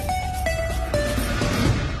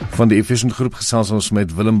Van die Efficient groep gesels ons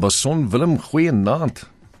met Willem Basson. Willem,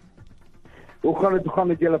 goeienaand. Hoe gaan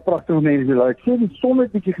het julle pragtige mense? Ek sê die son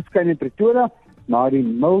het bietjie geskyn in Pretoria, maar die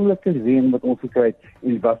moulike reën wat ons gekry het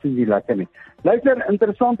en was nie lekker nie. Luister,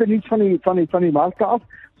 interessante nuus van die markte af.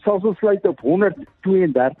 Selfs ons sluit op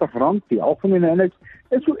R132. Die algemene indeks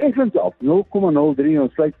is so effens op 0,03.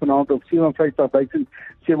 Ons sluit vanaand op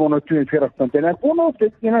 57.742 punte. En ek wonder of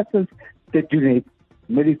dit enigstens te doen het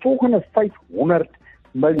met die volgende 500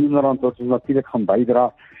 miljoen rand wat ons natuurlik gaan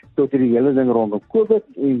bydra tot die hele ding rondom COVID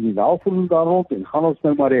en die navorsing daar rond, en gaan ons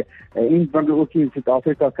nou maar 'n inbandel ook in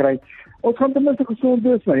Suid-Afrika kry. Ons gaan ten minste gesond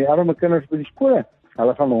wees, maar die arme kinders by die skole,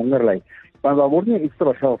 hulle gaan honger ly, want daar word nie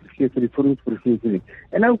ekstra geld gegee vir die voedingsproses nie.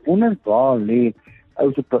 En nou wonder waar lê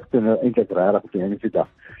ou se pligte nou eintlik regtig op die einde van die dag.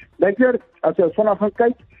 Lekker, as jy vanaf gaan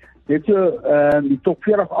kyk, dit die top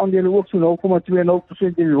 40 aandele ook so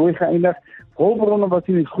 0,20% in die rooi geëindig. Hulpbronne was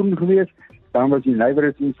in die groen geweest. Dan was die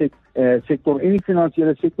nywerheidssektor en die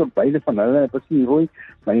finansiële sektor, beide van hulle was in die rooi,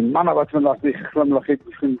 maar die manne wat vandag weer geglimlag het,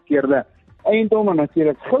 gekeerde eiendom en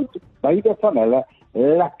natuurlik goud, beide van hulle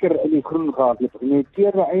lekker in die groen gehad. Die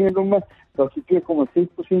gekeerde eiendomme was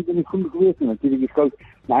 2,6% in die groen geweest en natuurlik die goud,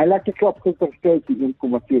 maar hy lekker klap gestel die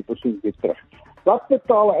 1,4% weer terug. Wat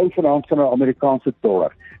betaal 'n ou vanaand van 'n Amerikaanse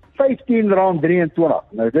dollar? R15.23.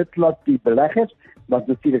 Nou dit laat die beleggers wat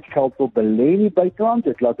natuurlik geld wil belê in die buiteland,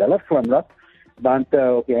 dit laat hulle glimlag, want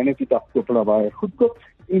op die einde van die dag koop hulle baie goedkoop,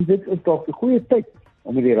 en dit is toch 'n goeie tyd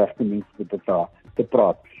om met die regte mense te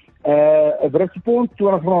praat. 'n Britse pond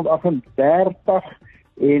R20.38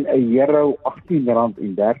 en 'n euro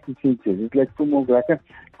R18.13. Dit lyk vir my lekker.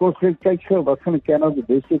 Kom ons kyk gou, wat gaan 'n kern nou die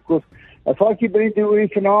beste kos? 'n vatjie Brent olie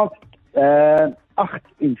vanaand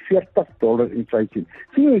 $48.50.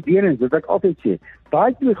 Sien jy die ene, wat ek altyd sê,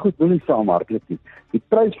 daai twee goed wil nie saamhardloop nie. Die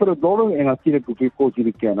prys vir 'n dollar en natuurlik hoeveel kos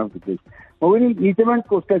hierdie kern of dit is. Maar hoe nie te min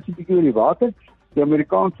kos kyk jy bietjie oor die water. Die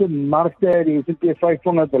Amerikaanse markte, die S&P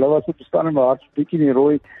 500, hulle was op staan en waar bietjie in die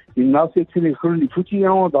rooi, die Nasdaq in die groen, die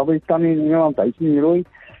FTSE daar by staan in Engeland, hy's in die rooi.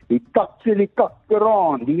 Die DAX en die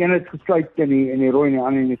kakkeraan, die een het gesluit in die rooi en die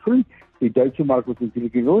ander in die groen. Die Duitse mark was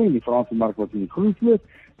natuurlijk in rooi en die Franse mark was in die groen geweest.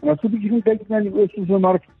 En as jy begin kyk na die Oosterse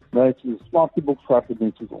mark, dan is die smartie boek swarte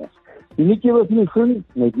mense vir ons. Die Nikkei was in die groen,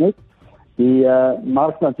 net. Die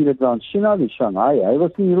mark natuurlijk daar in China, die Shanghai, hy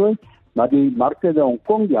was in die rooi, maar die markte daar in Hong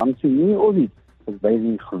Kong, die Hangse nie, of nie, is by in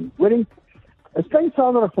die groen. Hoorie, is klein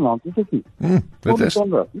saterdag vanavond, is dit nie? Dit is.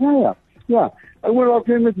 Ja. Ek moet ook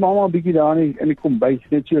met mama 'n bietjie daar in die kombuis,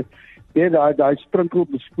 net so, daai sprinkel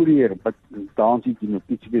bespoeier, wat dans jy nog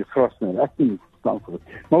iets weer gras nou, ek nie dank vir dit.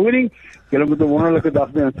 Maar hoorie, julle moet 'n wonderlike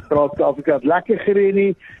dag hê in Suid-Afrika, het lekker gereën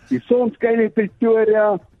nie, die son skyn in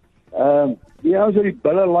Pretoria, die ouens wat die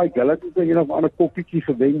bulle like, hulle het net nog aan 'n koffietjie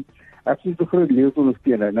gewen. Ek sien so groot leeu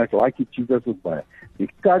ondersteun en ek like die cheetahs ook baie. Die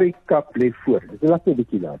curry cup lê voor. Dis 'n lekker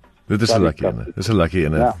bietjie laat. Dit is 'n lekker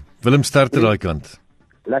ene. Ja. Willem sterkte daai kant.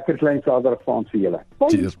 Lekker klein saterdag vir ons vir julle.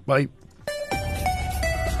 Cheers, bye.